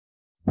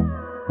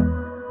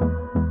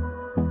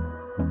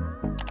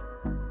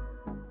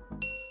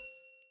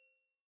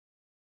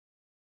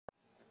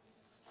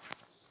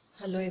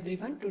Hello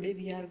everyone, today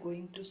we are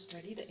going to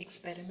study the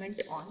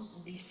experiment on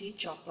DC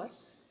chopper,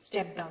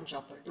 step down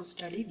chopper. To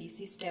study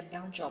DC step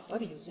down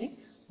chopper using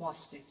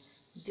MOSFET.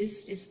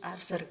 This is our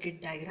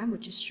circuit diagram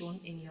which is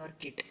shown in your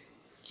kit.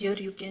 Here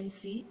you can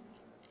see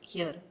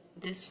here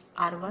this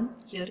R1,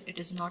 here it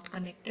is not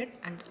connected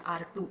and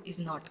R2 is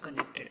not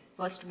connected.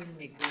 First we will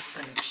make those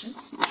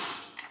connections.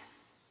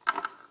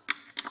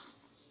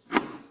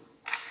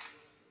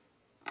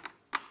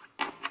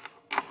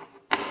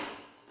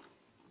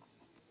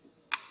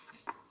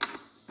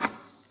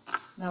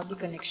 Now the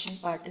connection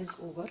part is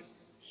over.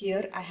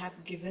 Here I have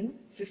given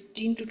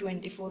 15 to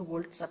 24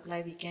 volt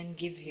supply we can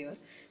give here.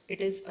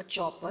 It is a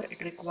chopper,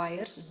 it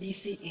requires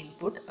DC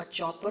input. A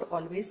chopper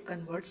always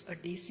converts a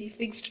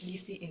fixed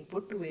DC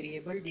input to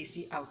variable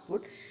DC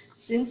output.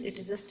 Since it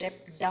is a step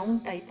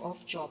down type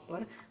of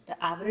chopper,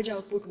 the average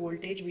output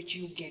voltage which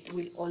you get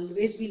will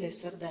always be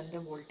lesser than the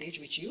voltage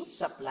which you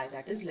supply,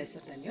 that is lesser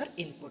than your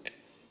input.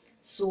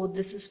 So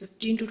this is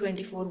 15 to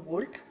 24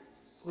 volt.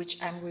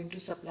 Which I am going to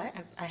supply.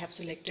 I have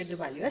selected the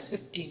value as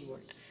 15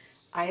 volt.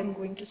 I am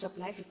going to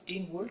supply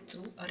 15 volt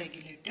through a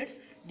regulated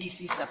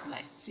DC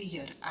supply. See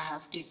here, I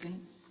have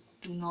taken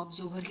two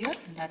knobs over here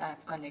and that I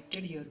have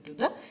connected here to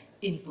the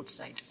input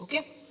side.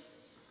 Okay.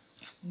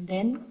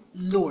 Then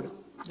load.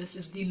 This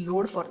is the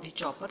load for the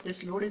chopper.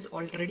 This load is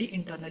already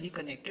internally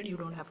connected. You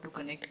don't have to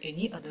connect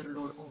any other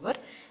load over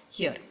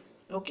here.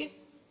 Okay.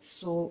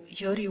 So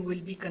here you will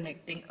be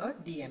connecting a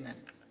DMM.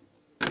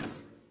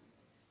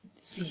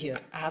 See here,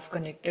 I have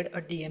connected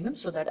a DMM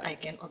so that I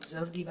can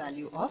observe the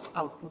value of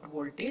output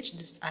voltage.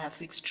 This I have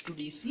fixed to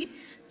DC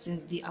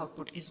since the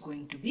output is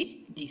going to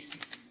be DC.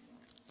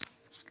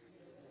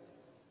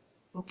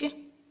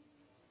 Okay.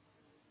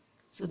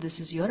 So this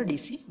is your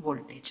DC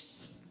voltage.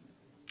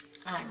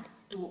 And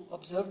to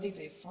observe the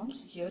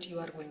waveforms, here you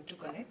are going to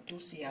connect two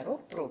CRO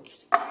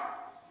probes.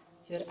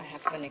 Here I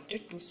have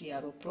connected two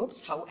CRO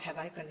probes. How have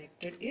I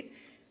connected it?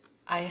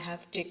 I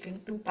have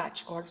taken two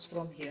patch cords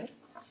from here.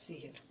 See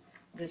here.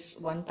 This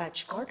one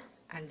patch cord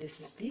and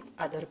this is the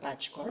other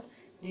patch cord.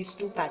 These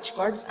two patch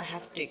cords I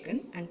have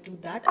taken and to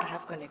that I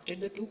have connected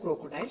the two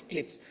crocodile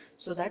clips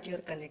so that your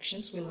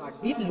connections will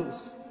not be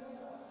loose.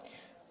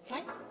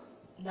 Fine.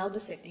 Now the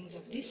settings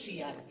of the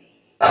CRO.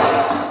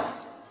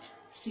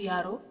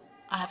 CRO,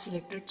 I have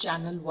selected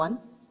channel 1,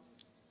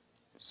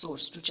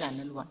 source to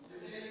channel 1.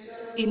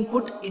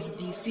 Input is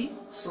DC,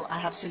 so I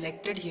have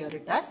selected here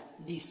it as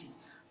DC.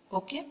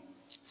 Okay.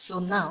 So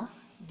now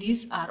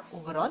these are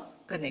overall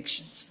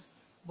connections.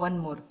 One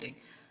more thing,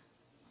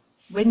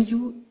 when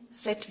you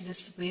set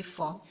this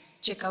waveform,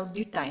 check out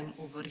the time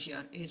over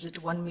here. Is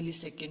it 1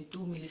 millisecond, 2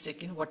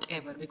 millisecond,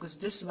 whatever, because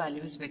this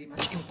value is very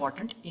much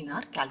important in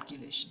our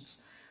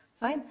calculations.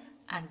 Fine.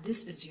 And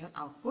this is your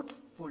output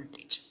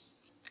voltage.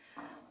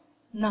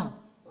 Now,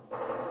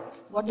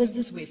 what does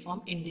this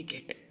waveform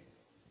indicate?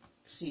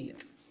 See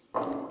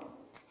here.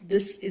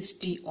 This is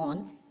T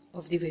on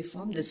of the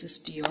waveform. This is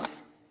T off.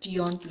 T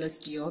on plus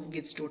T off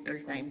gives total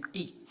time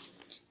T.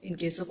 In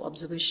case of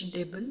observation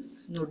table,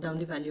 note down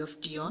the value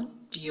of T on,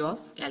 T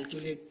off,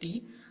 calculate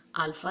T.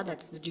 Alpha,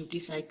 that is the duty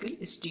cycle,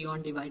 is T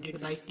on divided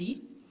by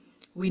T.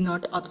 We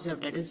not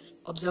observed, that is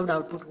observed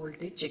output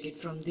voltage, check it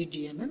from the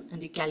DMM,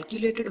 and the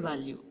calculated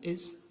value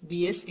is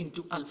Vs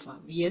into alpha.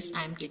 Vs,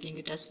 I am taking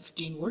it as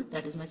 15 volt,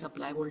 that is my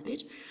supply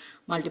voltage,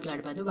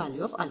 multiplied by the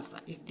value of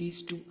alpha. If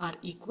these two are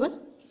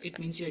equal, it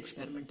means your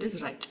experiment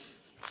is right.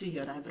 See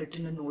here, I have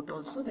written a note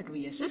also that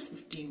Vs is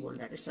 15 volt,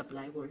 that is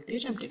supply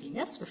voltage, I am taking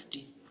as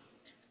 15.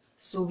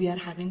 So we are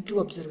having two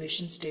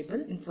observations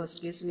table. In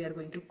first case we are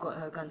going to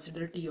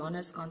consider T on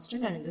as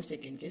constant and in the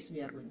second case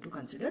we are going to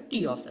consider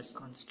T off as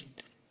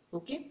constant.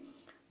 Okay.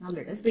 Now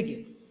let us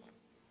begin.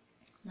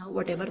 Now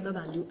whatever the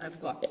value I've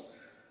got.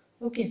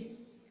 Okay.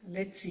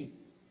 Let's see.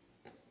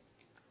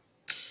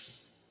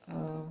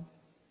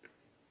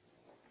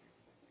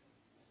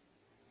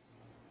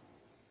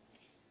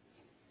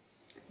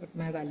 What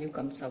my value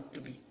comes out to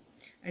be.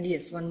 And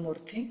yes, one more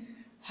thing.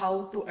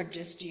 How to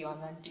adjust T on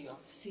and T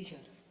off. See here.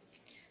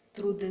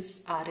 Through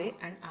this RA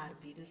and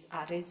RB. This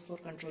RA is for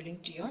controlling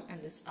T on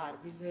and this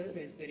RB is a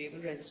variable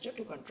resistor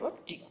to control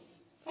T off.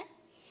 Fine.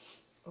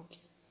 Okay.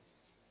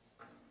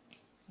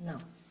 Now,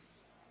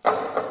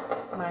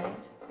 my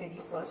very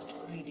first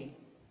reading.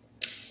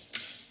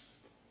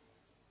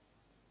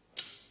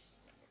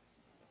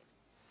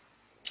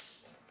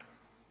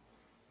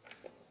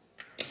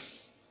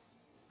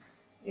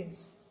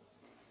 Is.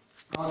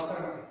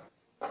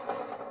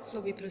 So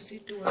we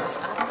proceed towards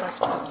our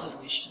first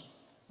observation.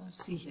 Now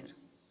see here.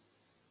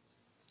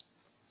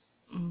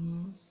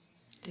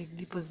 Take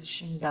the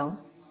position down.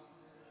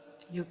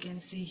 You can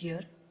see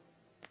here.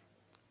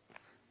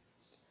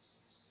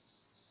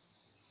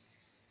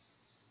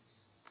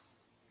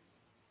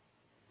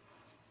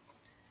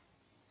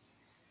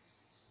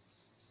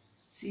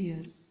 See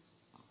here.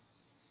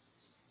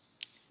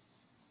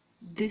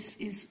 This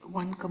is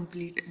one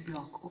complete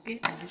block. Okay,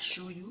 I will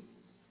show you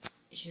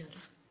here.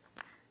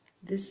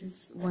 This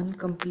is one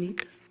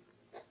complete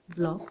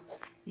block.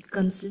 It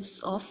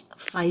consists of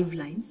 5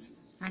 lines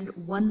and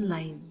one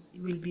line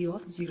will be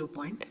of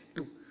 0.2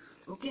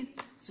 Okay,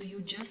 so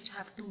you just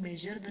have to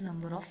measure the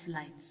number of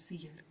lines. See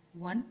here,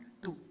 1,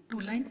 2, 2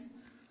 lines,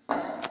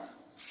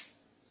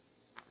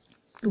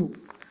 2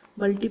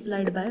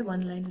 multiplied by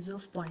 1 line is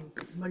of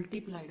 0.2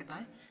 multiplied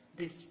by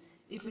this.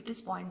 If it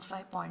is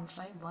 0.5,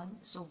 0.5, 1,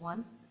 so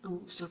 1,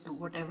 2, so 2,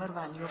 whatever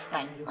value of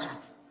time you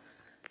have.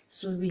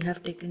 So we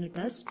have taken it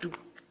as 2.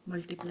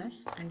 Multiply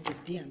and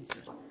get the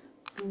answer.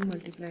 2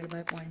 multiplied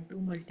by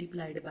 0.2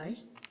 multiplied by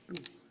 2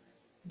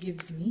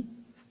 gives me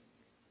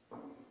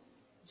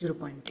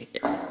 0.8.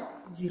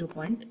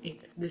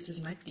 0.8. This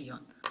is my T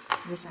on.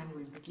 This I am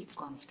going to keep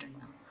constant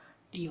now.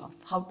 T off.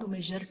 How to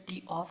measure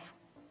T off?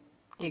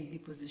 Take the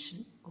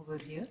position over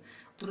here.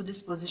 Through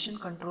this position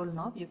control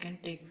knob, you can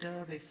take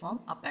the waveform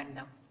up and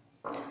down.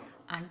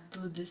 And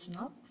through this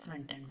knob,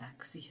 front and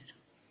back. See here.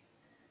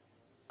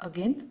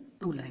 Again,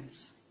 2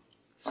 lines.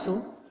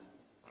 So,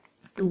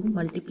 2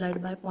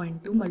 multiplied by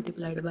 0.2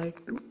 multiplied by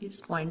 2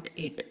 is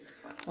 0.8.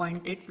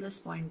 0.8 plus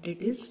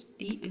 0.8 is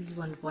T is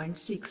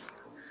 1.6.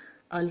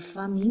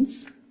 Alpha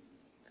means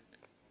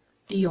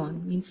T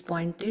on means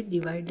 0.8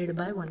 divided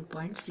by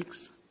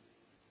 1.6.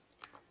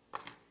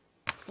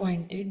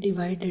 0.8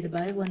 divided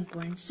by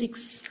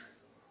 1.6,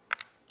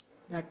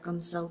 that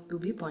comes out to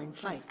be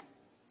 0.5.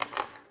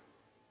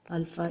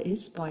 Alpha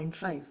is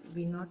 0.5.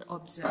 We not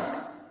observed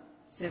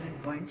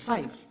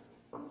 7.5.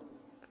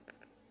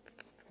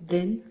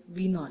 Then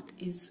V naught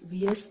is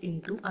Vs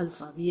into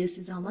alpha. Vs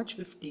is how much?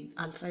 15.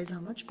 Alpha is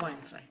how much?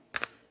 0.5.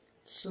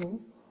 So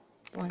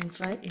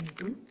 0.5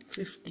 into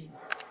 15.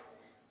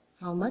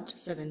 How much?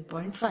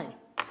 7.5.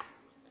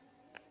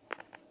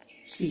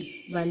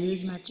 See, value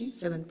is matching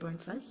 7.5,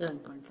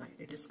 7.5.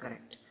 It is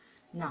correct.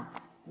 Now,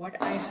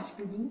 what I have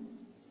to do,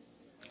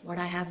 what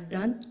I have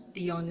done,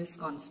 T on is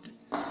constant.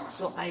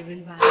 So I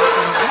will vary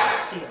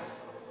T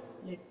off.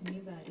 Let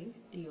me vary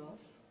T off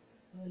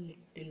a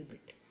little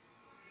bit.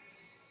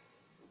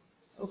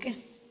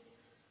 Okay.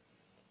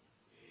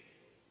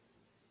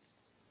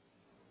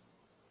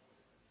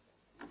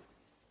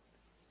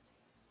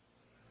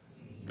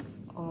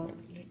 Or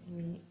let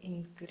me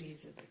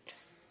increase a bit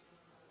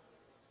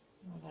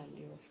the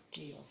value of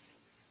T off.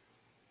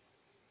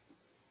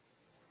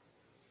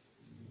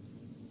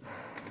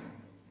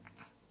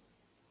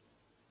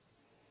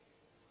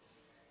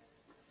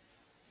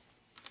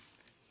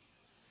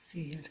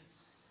 See here.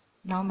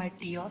 Now my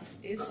T off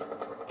is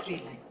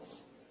 3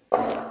 lines.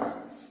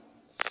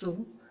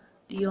 So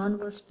T on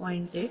was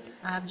 0.8.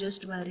 I have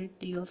just varied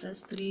T off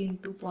as 3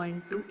 into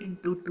 0.2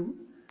 into 2.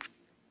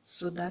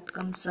 So that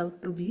comes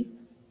out to be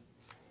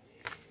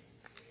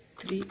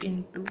 3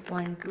 into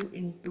 0.2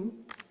 into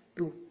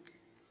 2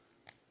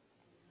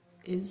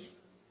 is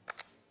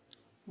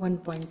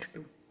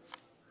 1.2.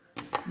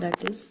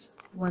 That is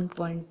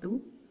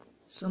 1.2.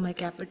 So my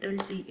capital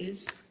T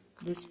is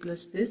this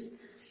plus this.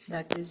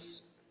 That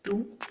is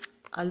 2.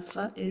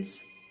 Alpha is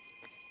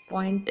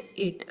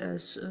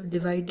 0.8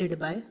 divided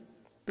by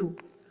 2.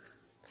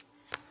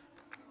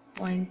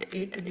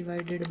 0.8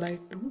 divided by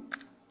 2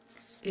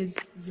 is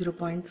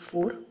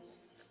 0.4.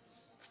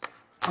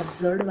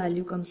 Observed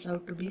value comes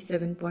out to be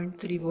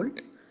 7.3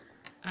 volt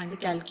and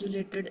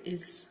calculated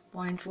is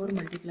 0.4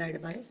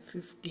 multiplied by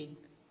 15.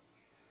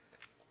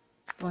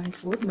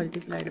 0.4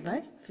 multiplied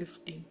by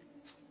 15.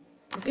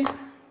 Okay.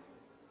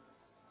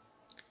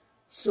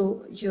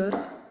 So here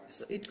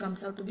it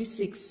comes out to be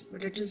 6,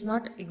 but it is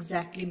not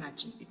exactly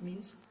matching. It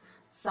means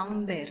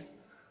somewhere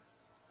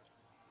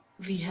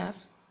we have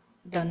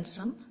done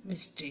some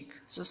mistake.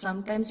 So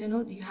sometimes,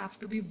 you have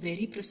to be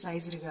very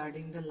precise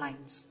regarding the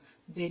lines.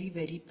 Very,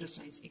 very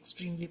precise,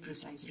 extremely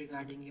precise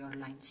regarding your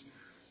lines.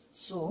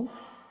 So,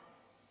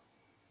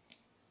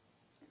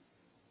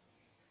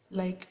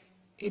 like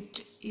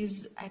it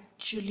is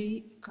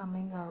actually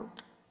coming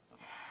out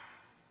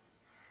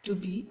to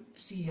be,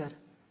 see here,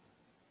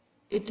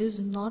 it is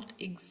not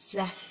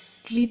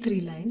exactly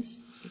 3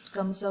 lines. It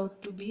comes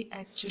out to be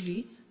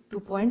actually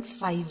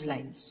 2.5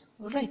 lines.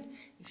 Alright,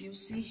 if you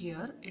see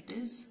here, it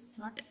is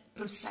not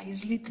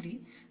precisely 3,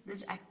 it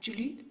is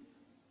actually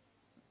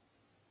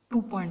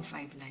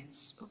 2.5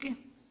 lines. Okay.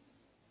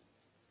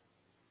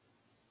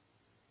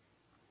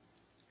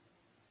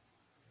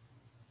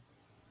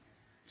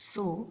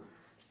 So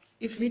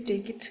if we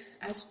take it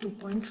as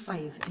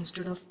 2.5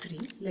 instead of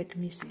 3, let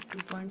me see,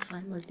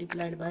 2.5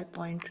 multiplied by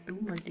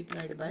 0.2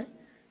 multiplied by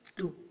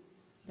 2,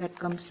 that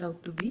comes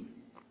out to be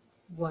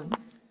 1.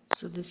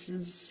 So this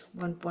is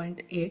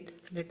 1.8.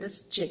 Let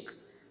us check.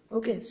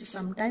 Okay, so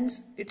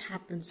sometimes it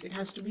happens. It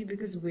has to be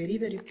because very,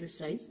 very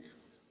precise.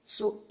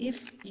 So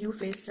if you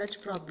face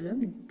such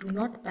problem, do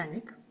not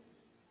panic.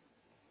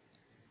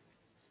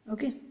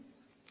 Okay.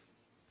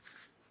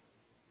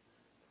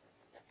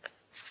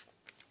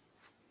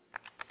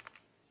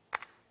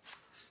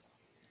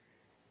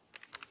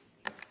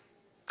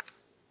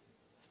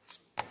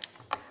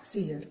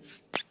 See here.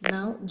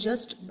 Now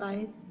just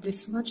by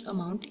this much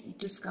amount,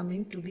 it is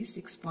coming to be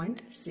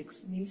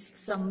 6.6. Means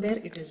somewhere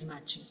it is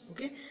matching.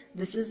 Okay.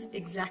 This is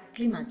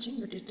exactly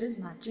matching, but it is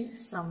matching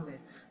somewhere.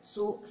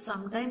 So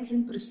sometimes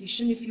in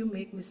precision, if you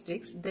make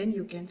mistakes, then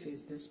you can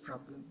face this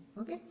problem.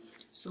 Okay,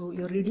 so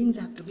your readings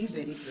have to be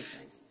very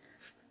precise.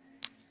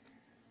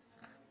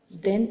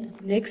 Then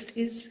next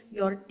is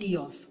your T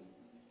off.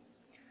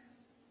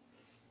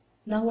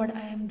 Now what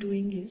I am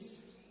doing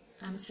is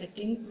I am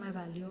setting my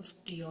value of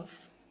T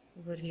off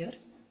over here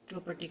to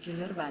a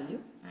particular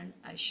value, and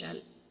I shall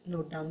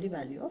note down the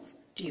value of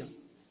T on.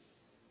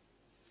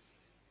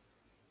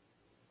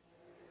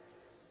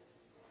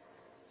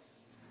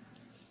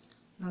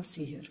 Now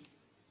see here.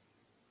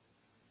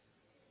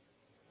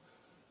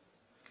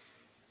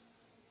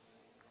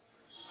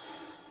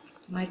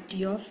 My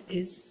T off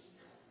is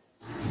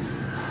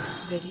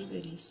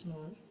very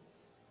small.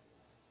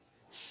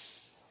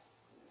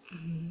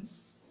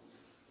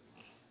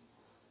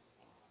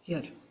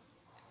 Here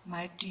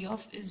my T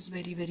off is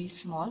very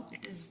small.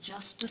 It is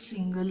just a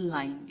single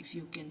line, if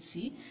you can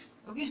see.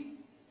 Okay,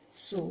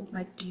 so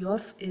my T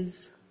off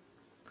is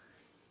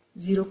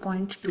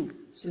 0.2,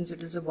 since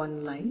it is a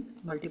one line,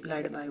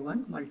 multiplied by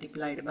 1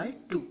 multiplied by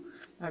 2.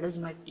 That is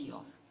my T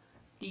off.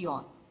 T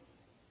on.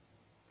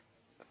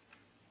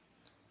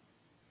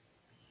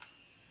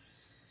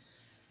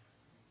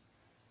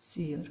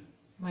 See here,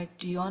 my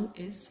T on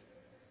is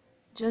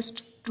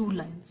just 2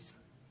 lines.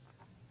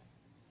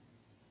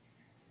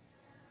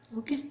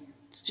 Okay,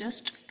 it's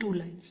just 2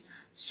 lines.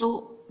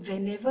 So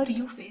whenever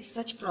you face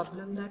such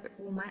problem that,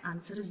 oh, my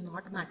answer is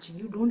not matching,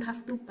 you don't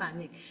have to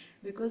panic.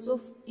 Because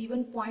of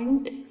even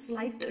point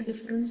slight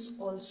difference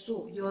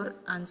also, your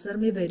answer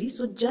may vary.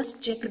 So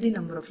just check the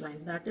number of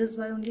lines. That is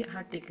why only I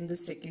had taken the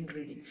second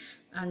reading,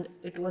 and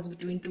it was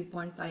between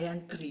 2.5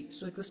 and 3.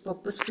 So it was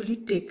purposefully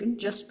taken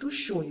just to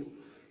show you,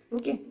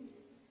 okay,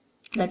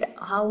 that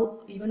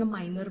how even a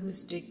minor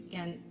mistake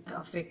can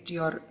affect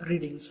your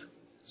readings.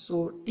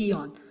 So T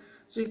on.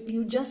 So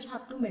you just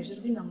have to measure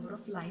the number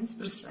of lines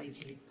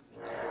precisely.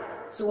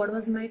 So what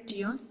was my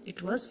T on?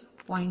 It was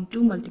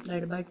 0.2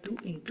 multiplied by 2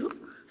 into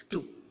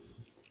 2.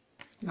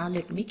 Now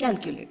let me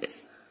calculate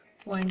it.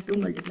 0.2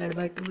 multiplied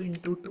by 2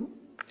 into 2,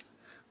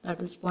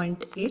 that is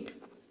 0.8,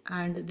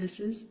 and this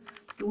is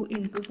 2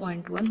 into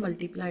 0.1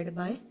 multiplied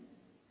by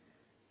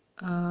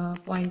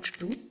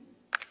 0.2,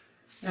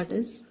 that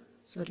is,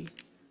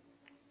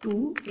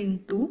 2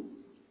 into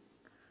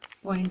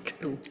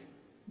 0.2,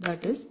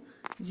 that is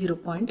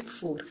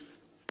 0.4.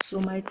 So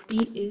my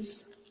T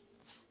is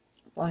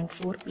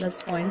 0.4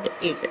 plus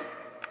 0.8,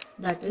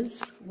 that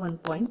is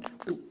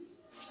 1.2.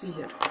 See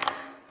here,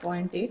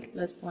 0.8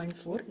 plus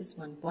 0.4 is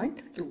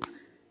 1.2.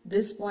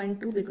 This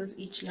 0.2 because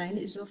each line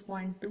is of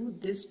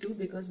 0.2, this 2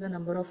 because the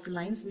number of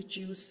lines which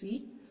you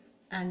see,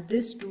 and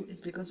this 2 is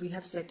because we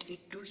have set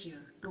it to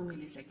here, 2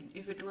 milliseconds.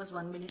 If it was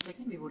 1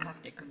 millisecond, we would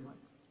have taken 1.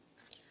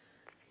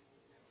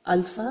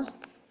 Alpha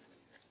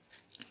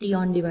T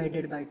on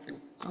divided by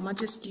 2. How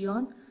much is T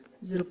on?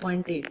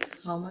 0.8.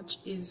 How much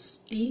is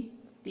T?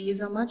 T is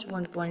how much?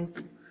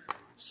 1.2.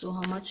 So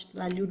how much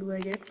value do I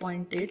get?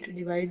 0.8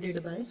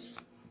 divided by,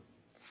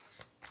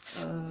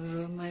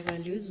 my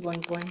value is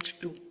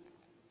 1.2.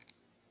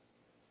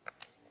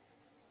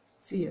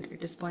 See here,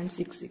 it is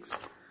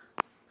 0.66.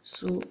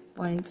 So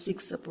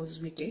 0.6 suppose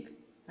we take,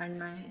 and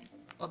my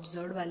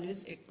observed value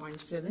is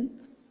 8.7.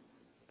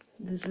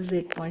 This is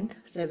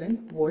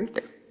 8.7 volt.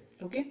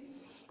 Okay.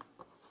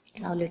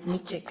 Now let me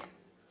check.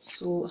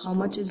 So how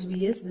much is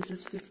Vs? This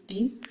is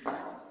 15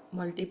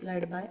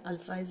 multiplied by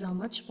alpha is how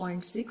much?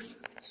 0.6.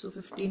 So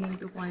 15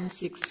 into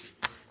 0.6.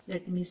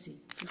 Let me see.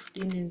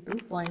 15 into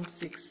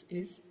 0.6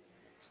 is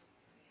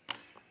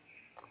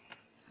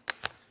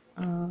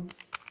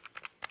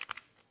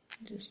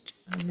just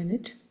a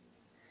minute.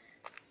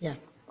 Yeah.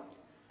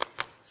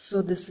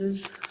 So this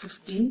is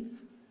 15.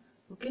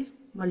 Okay.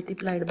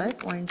 Multiplied by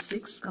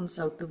 0.6 comes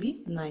out to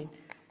be 9.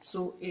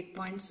 So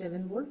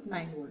 8.7 volt,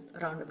 9 volt,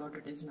 around about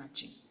it is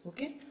matching.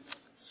 Okay.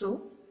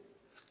 So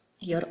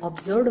your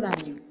observed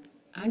value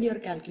and your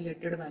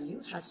calculated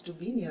value has to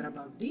be near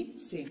about the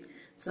same.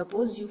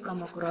 Suppose you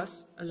come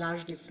across a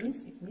large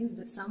difference, it means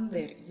that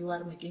somewhere you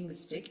are making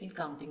mistake in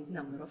counting the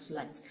number of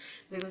lines.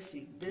 Because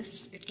see,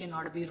 this it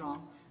cannot be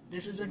wrong.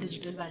 This is a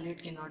digital value,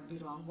 it cannot be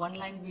wrong. One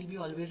line will be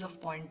always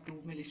of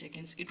 0.2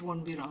 milliseconds, it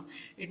won't be wrong.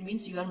 It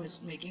means you are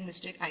making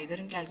mistake either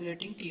in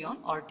calculating T on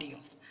or T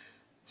off.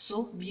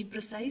 So be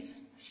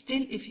precise.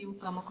 Still, if you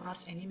come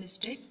across any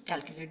mistake,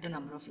 calculate the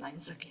number of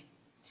lines again.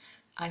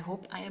 I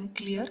hope I am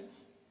clear.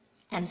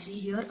 And see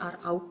here our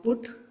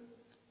output.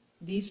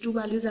 These two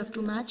values have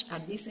to match.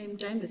 At the same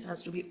time, this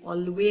has to be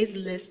always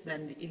less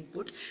than the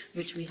input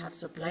which we have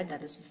supplied,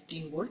 that is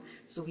 15 volt.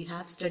 So we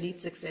have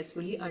studied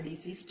successfully a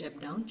DC step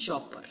down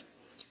chopper.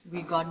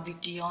 We got the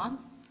T on.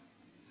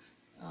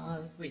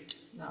 Wait,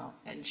 now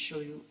I'll show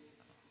you.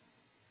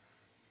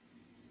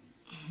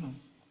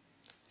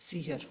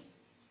 See here.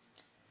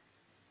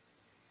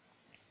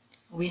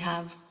 We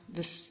have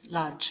this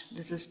large,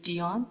 this is T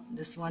on,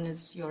 this one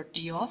is your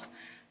T off.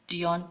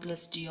 T on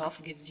plus T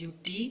off gives you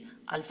T,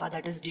 alpha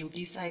that is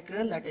duty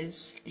cycle, that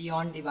is T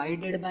on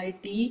divided by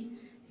T.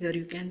 Here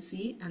you can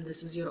see, and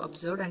this is your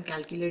observed and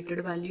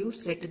calculated value.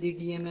 Set the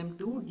DMM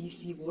to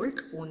DC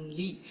volt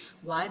only.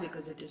 Why?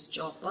 Because it is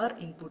chopper,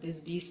 input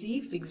is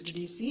DC, fixed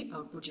DC,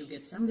 output you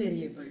get some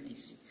variable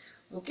DC.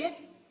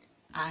 Okay,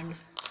 and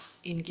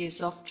in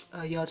case of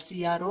your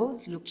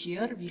CRO, look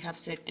here, we have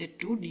set it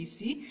to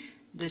DC.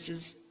 This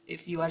is,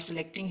 if you are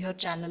selecting here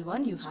channel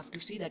 1, you have to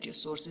see that your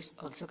source is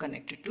also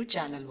connected to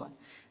channel 1.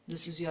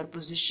 This is your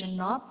position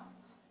knob,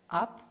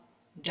 up,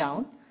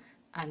 down,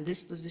 and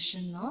this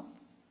position knob,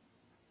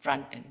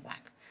 front and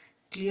back.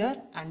 Clear?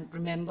 And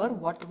remember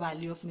what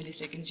value of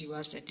milliseconds you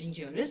are setting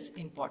here is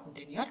important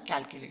in your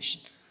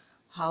calculation.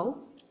 How?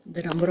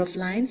 The number of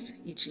lines,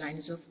 each line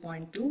is of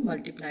 0.2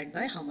 multiplied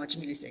by how much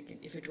millisecond.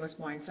 If it was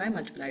 0.5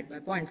 multiplied by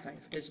 0.5,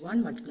 if it is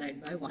 1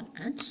 multiplied by 1,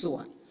 and so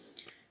on.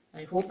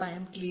 I hope I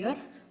am clear,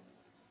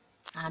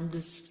 and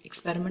this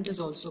experiment is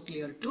also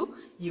clear to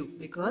you,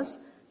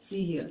 because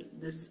see here,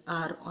 this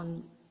R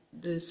on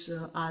this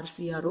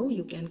RCRO,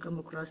 you can come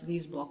across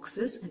these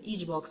boxes, and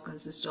each box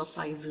consists of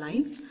 5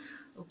 lines.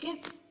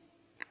 Okay,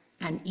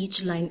 and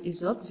each line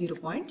is of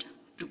 0.2.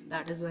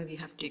 That is why we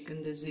have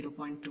taken this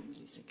 0.2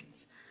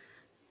 milliseconds.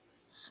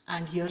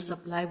 And here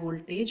supply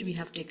voltage we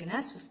have taken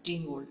as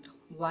 15 volt.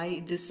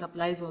 Why this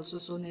supply is also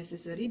so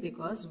necessary?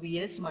 Because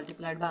Vs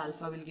multiplied by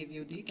alpha will give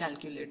you the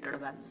calculated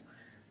value.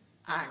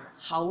 And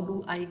how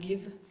do I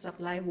give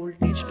supply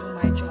voltage to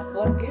my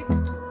chopper kit?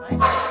 Through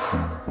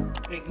my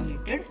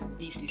regulated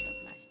DC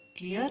supply.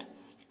 Clear?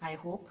 I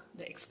hope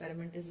the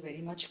experiment is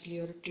very much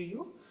clear to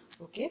you.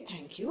 Okay,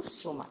 thank you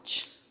so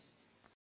much.